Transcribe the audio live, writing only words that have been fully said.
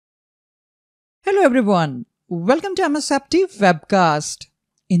Hello everyone, welcome to MS Active Webcast.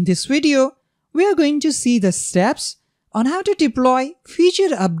 In this video, we are going to see the steps on how to deploy feature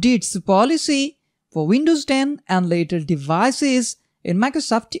updates policy for Windows 10 and later devices in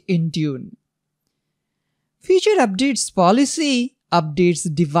Microsoft Intune. Feature updates policy updates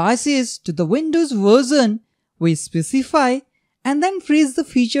devices to the Windows version we specify and then freeze the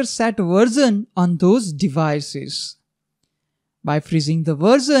feature set version on those devices. By freezing the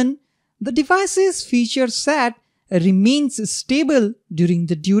version, the device's feature set remains stable during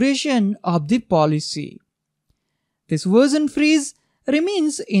the duration of the policy. This version freeze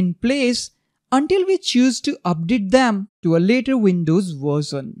remains in place until we choose to update them to a later Windows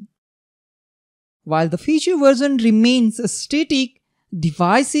version. While the feature version remains static,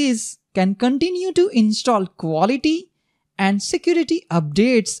 devices can continue to install quality and security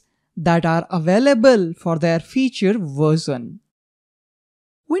updates that are available for their feature version.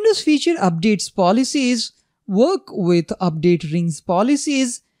 Windows feature updates policies work with update rings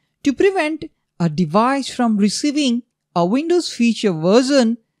policies to prevent a device from receiving a Windows feature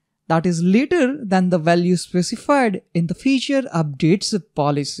version that is later than the value specified in the feature updates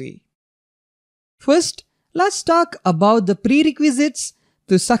policy. First, let's talk about the prerequisites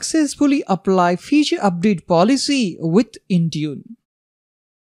to successfully apply feature update policy with Intune.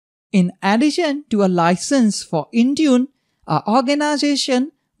 In addition to a license for Intune, our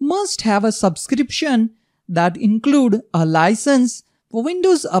organization must have a subscription that include a license for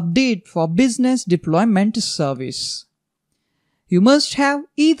Windows Update for Business Deployment Service. You must have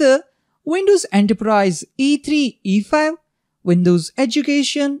either Windows Enterprise E3 E5, Windows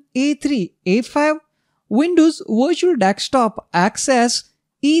Education E3 A5, Windows Virtual Desktop Access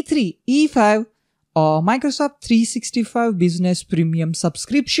E3 E5, or Microsoft 365 Business Premium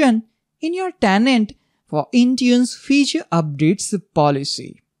subscription in your tenant for Intune's feature updates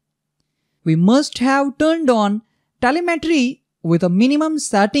policy. We must have turned on telemetry with a minimum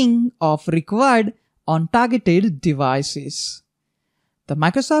setting of required on targeted devices. The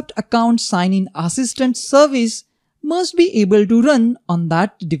Microsoft Account Sign-in Assistant service must be able to run on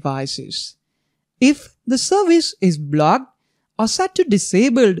that devices. If the service is blocked or set to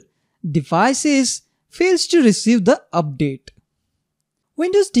disabled, devices fails to receive the update.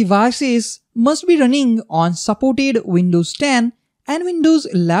 Windows devices must be running on supported Windows 10 and Windows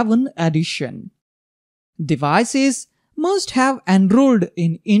 11 edition. Devices must have enrolled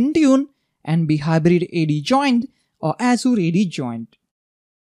in Intune and be hybrid AD joined or Azure AD joined.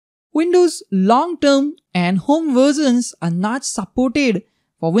 Windows long-term and home versions are not supported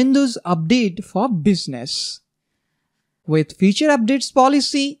for Windows Update for Business. With feature updates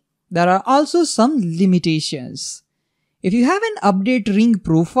policy, there are also some limitations. If you have an update ring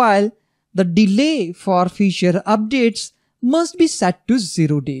profile, the delay for feature updates must be set to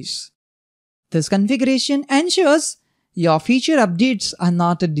 0 days. This configuration ensures your feature updates are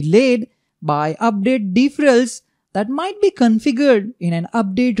not delayed by update deferrals that might be configured in an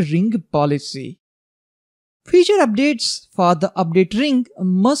update ring policy. Feature updates for the update ring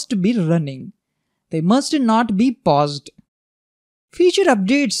must be running. They must not be paused. Feature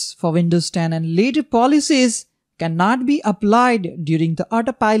updates for Windows 10 and later policies cannot be applied during the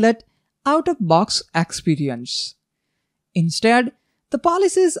autopilot out-of-box experience. Instead, the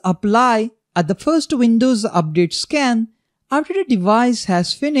policies apply at the first Windows Update scan after the device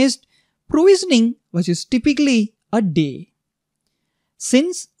has finished provisioning, which is typically a day.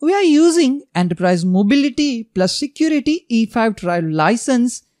 Since we are using Enterprise Mobility plus Security E5 trial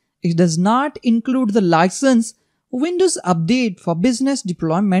license, it does not include the license Windows Update for Business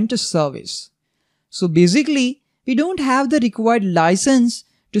Deployment Service. So basically, we don't have the required license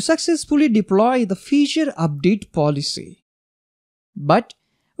to successfully deploy the feature update policy. But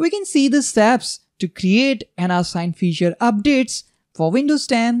we can see the steps to create and assign feature updates for Windows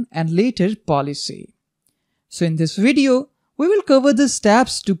 10 and later policy. So in this video, we will cover the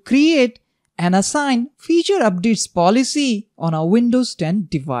steps to create and assign feature updates policy on our Windows 10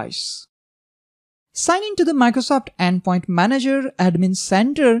 device. Sign in to the Microsoft Endpoint Manager Admin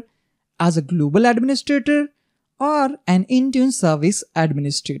Center as a global administrator or an Intune service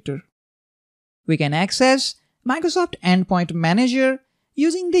administrator. We can access Microsoft Endpoint Manager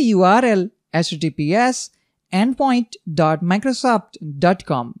using the URL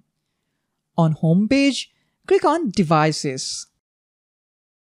https://endpoint.microsoft.com. On home page, click on Devices.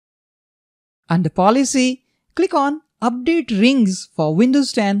 Under Policy, click on Update Rings for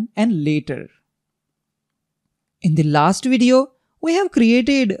Windows 10 and later. In the last video, we have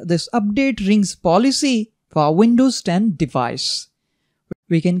created this Update Rings policy for our Windows 10 device.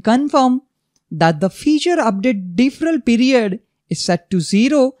 We can confirm that the feature update deferral period is set to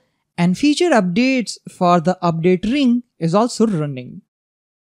 0 and feature updates for the update ring is also running.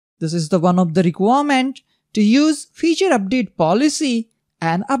 This is the one of the requirement to use feature update policy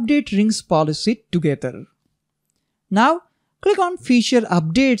and update rings policy together. Now click on feature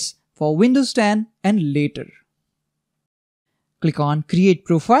updates for Windows 10 and later. Click on create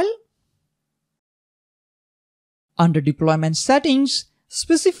profile. Under deployment settings,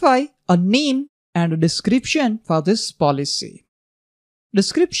 specify a name and a description for this policy.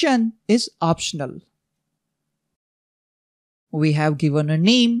 Description is optional. We have given a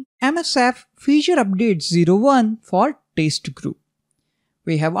name MSF Feature Update 01 for test group.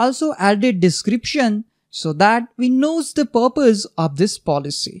 We have also added description so that we knows the purpose of this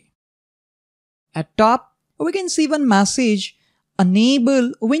policy. At top, we can see one message,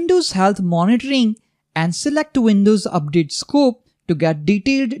 enable Windows Health Monitoring and select Windows Update Scope to get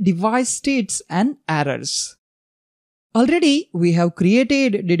detailed device states and errors. Already, we have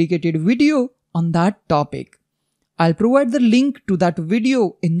created dedicated video on that topic. I'll provide the link to that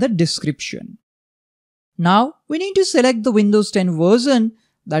video in the description. Now, we need to select the Windows 10 version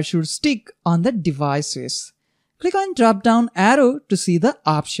that should stick on the devices. Click on drop-down arrow to see the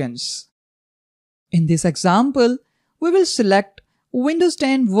options. In this example, we will select Windows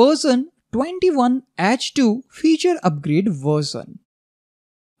 10 version 21H2 feature upgrade version.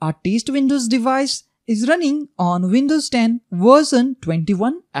 Our test Windows device is running on Windows 10 version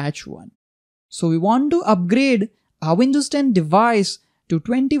 21H1. So we want to upgrade our Windows 10 device to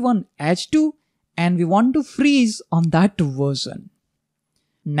 21H2 and we want to freeze on that version.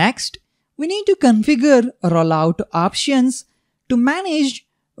 Next, we need to configure rollout options to manage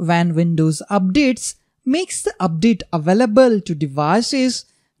when Windows Updates makes the update available to devices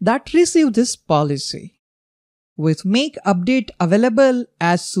that receive this policy. With make update available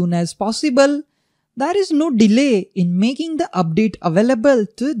as soon as possible, there is no delay in making the update available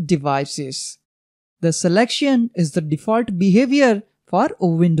to devices. The selection is the default behavior for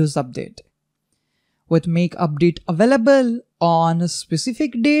Windows Update. With make update available on a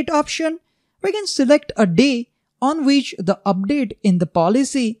specific date option, we can select a day on which the update in the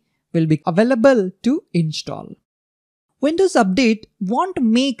policy will be available to install. Windows Update won't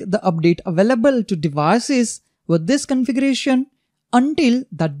make the update available to devices with this configuration until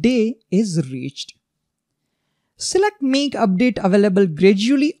the day is reached. Select Make Update Available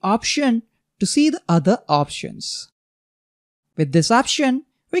Gradually option to see the other options. With this option,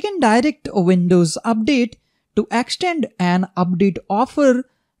 we can direct a Windows Update to extend an update offer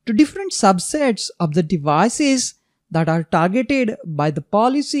to different subsets of the devices that are targeted by the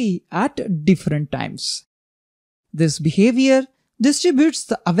policy at different times. This behavior distributes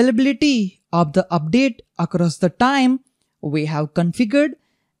the availability of the update across the time we have configured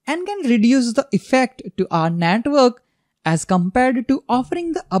and can reduce the effect to our network as compared to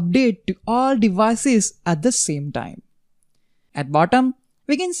offering the update to all devices at the same time. At bottom,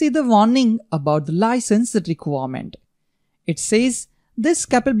 we can see the warning about the license requirement. It says this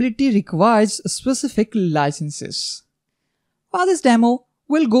capability requires specific licenses. For this demo,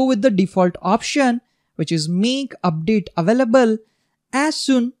 we'll go with the default option, which is make update available as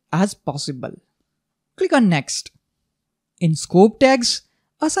soon as possible. Click on next. In scope tags,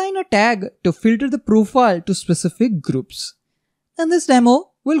 assign a tag to filter the profile to specific groups. In this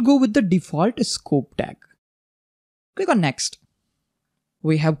demo, we'll go with the default scope tag. Click on next.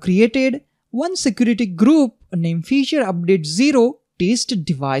 We have created one security group named Feature Update 0 Test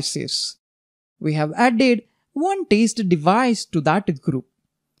Devices. We have added one test device to that group.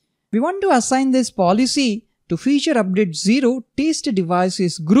 We want to assign this policy to Feature Update 0 Test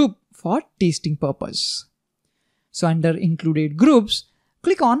Devices group for testing purpose. So under Included Groups,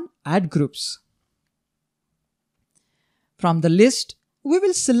 click on Add Groups. From the list, we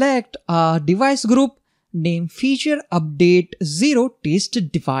will select a device group named Feature Update 0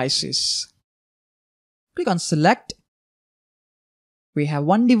 Test Devices. Click on Select. We have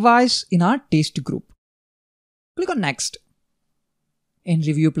one device in our test group. Click on Next. In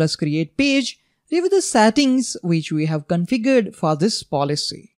Review plus Create page, review the settings which we have configured for this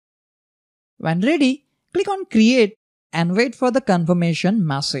policy. When ready, click on Create and wait for the confirmation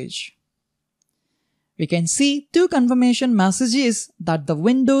message. We can see two confirmation messages that the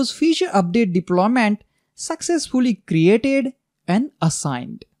Windows Feature Update deployment successfully created and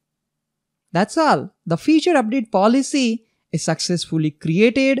assigned. That's all. The Feature Update policy is successfully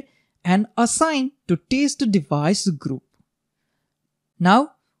created and assigned to test device group.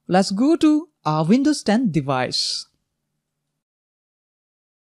 Now, let's go to our Windows 10 device.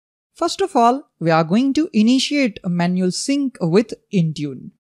 First of all, we are going to initiate a manual sync with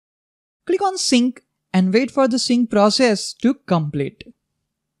Intune. Click on Sync and wait for the sync process to complete.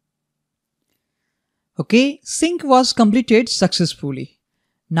 Okay, sync was completed successfully.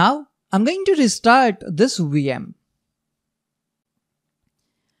 Now I'm going to restart this VM.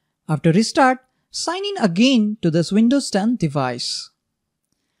 After restart, sign in again to this Windows 10 device.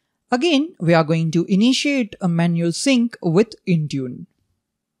 Again, we are going to initiate a manual sync with Intune.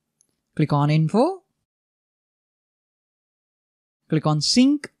 Click on Info. Click on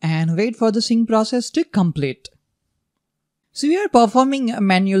Sync and wait for the sync process to complete. So we are performing a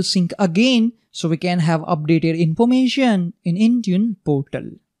manual sync again so we can have updated information in Intune portal.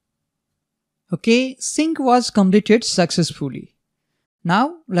 Okay, sync was completed successfully.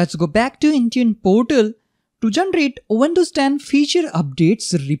 Now let's go back to Intune portal to generate Windows 10 feature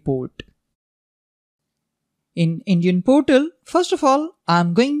updates report. In Intune portal, first of all,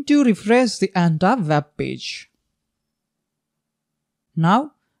 I'm going to refresh the entire web page.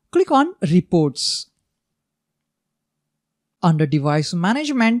 Now click on Reports. Under Device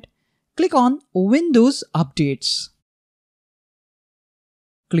Management, click on Windows Updates.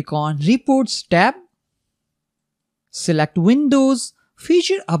 Click on Reports tab. Select Windows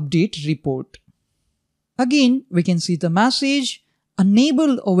Feature Update Report. Again, we can see the message,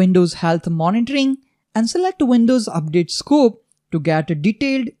 Enable Windows Health Monitoring and select Windows Update Scope to get a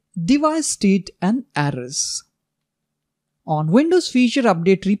detailed device state and errors. On Windows Feature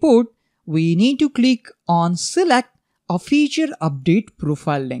Update Report, we need to click on Select a Feature Update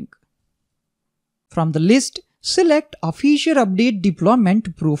Profile link. From the list, select a Feature Update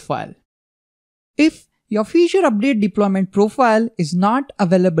Deployment Profile. If your Feature Update Deployment Profile is not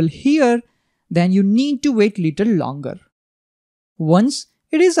available here, then you need to wait little longer. Once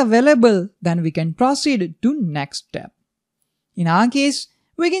it is available, then we can proceed to next step. In our case,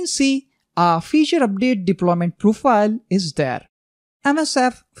 we can see our Feature Update Deployment Profile is there.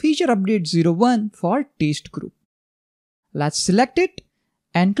 MSF Feature Update 01 for test group. Let's select it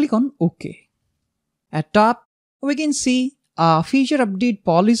and click on OK. At top, we can see our Feature Update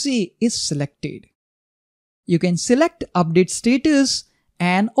Policy is selected. You can select Update Status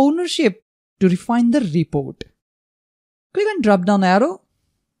and Ownership to refine the report. Click on drop down arrow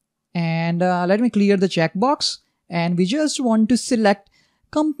and let me clear the checkbox, and we just want to select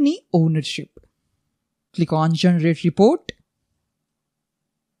Company Ownership. Click on Generate Report.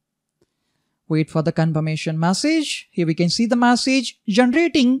 Wait for the confirmation message. Here we can see the message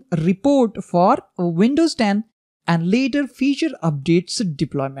generating a report for Windows 10 and later feature updates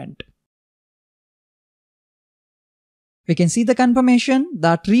deployment. We can see the confirmation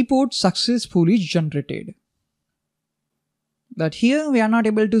that report successfully generated. But here we are not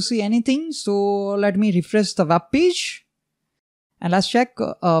able to see anything, so let me refresh the web page and let's check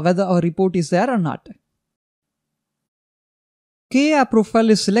whether our report is there or not. Okay, our profile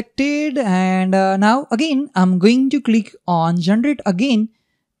is selected, and now again I'm going to click on Generate Again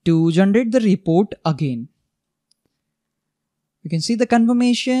to generate the report again. You can see the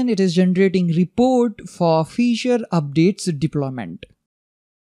confirmation, it is generating report for feature updates deployment.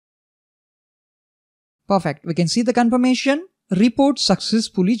 Perfect, we can see the confirmation, report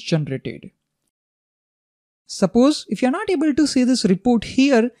successfully generated. Suppose if you're not able to see this report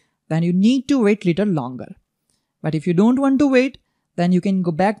here, then you need to wait little longer. But if you don't want to wait, then you can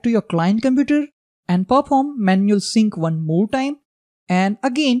go back to your client computer and perform manual sync one more time and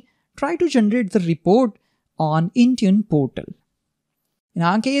again try to generate the report on Intune portal. In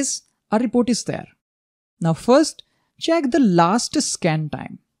our case, our report is there. Now first, check the last scan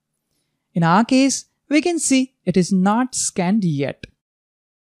time. In our case, we can see it is not scanned yet.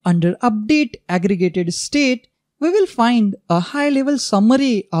 Under Update Aggregated State, we will find a high-level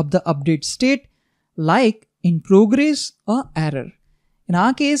summary of the update state like in progress or error. In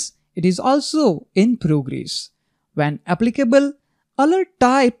our case, it is also in progress. When applicable, alert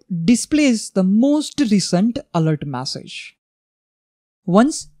type displays the most recent alert message.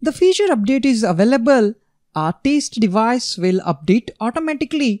 Once the feature update is available, our test device will update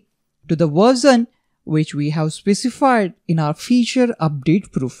automatically to the version which we have specified in our feature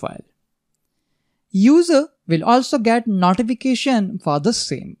update profile. User will also get notification for the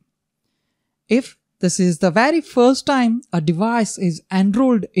same. If this is the very first time a device is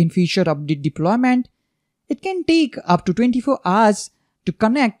enrolled in feature update deployment, it can take up to 24 hours to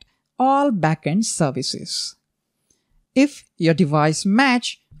connect all backend services. If your device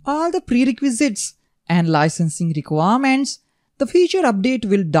match all the prerequisites and licensing requirements, the feature update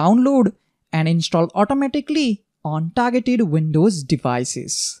will download and install automatically on targeted Windows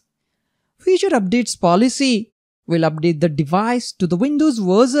devices. Feature updates policy will update the device to the Windows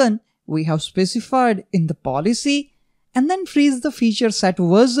version we have specified in the policy and then freeze the feature set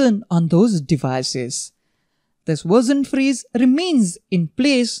version on those devices. This version freeze remains in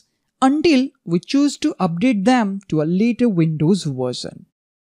place until we choose to update them to a later Windows version.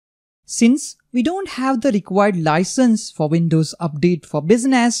 Since we don't have the required license for Windows Update for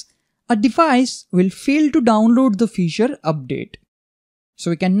Business, a device will fail to download the feature update.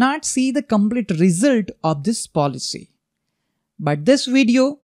 So we cannot see the complete result of this policy. But this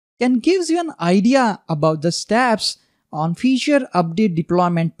video can give you an idea about the steps on feature update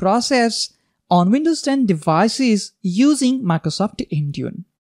deployment process on Windows 10 devices using Microsoft Intune.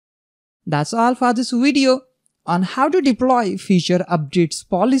 That's all for this video on how to deploy feature updates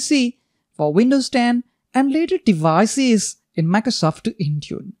policy for Windows 10 and later devices in Microsoft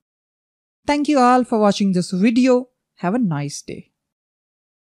Intune. Thank you all for watching this video. Have a nice day.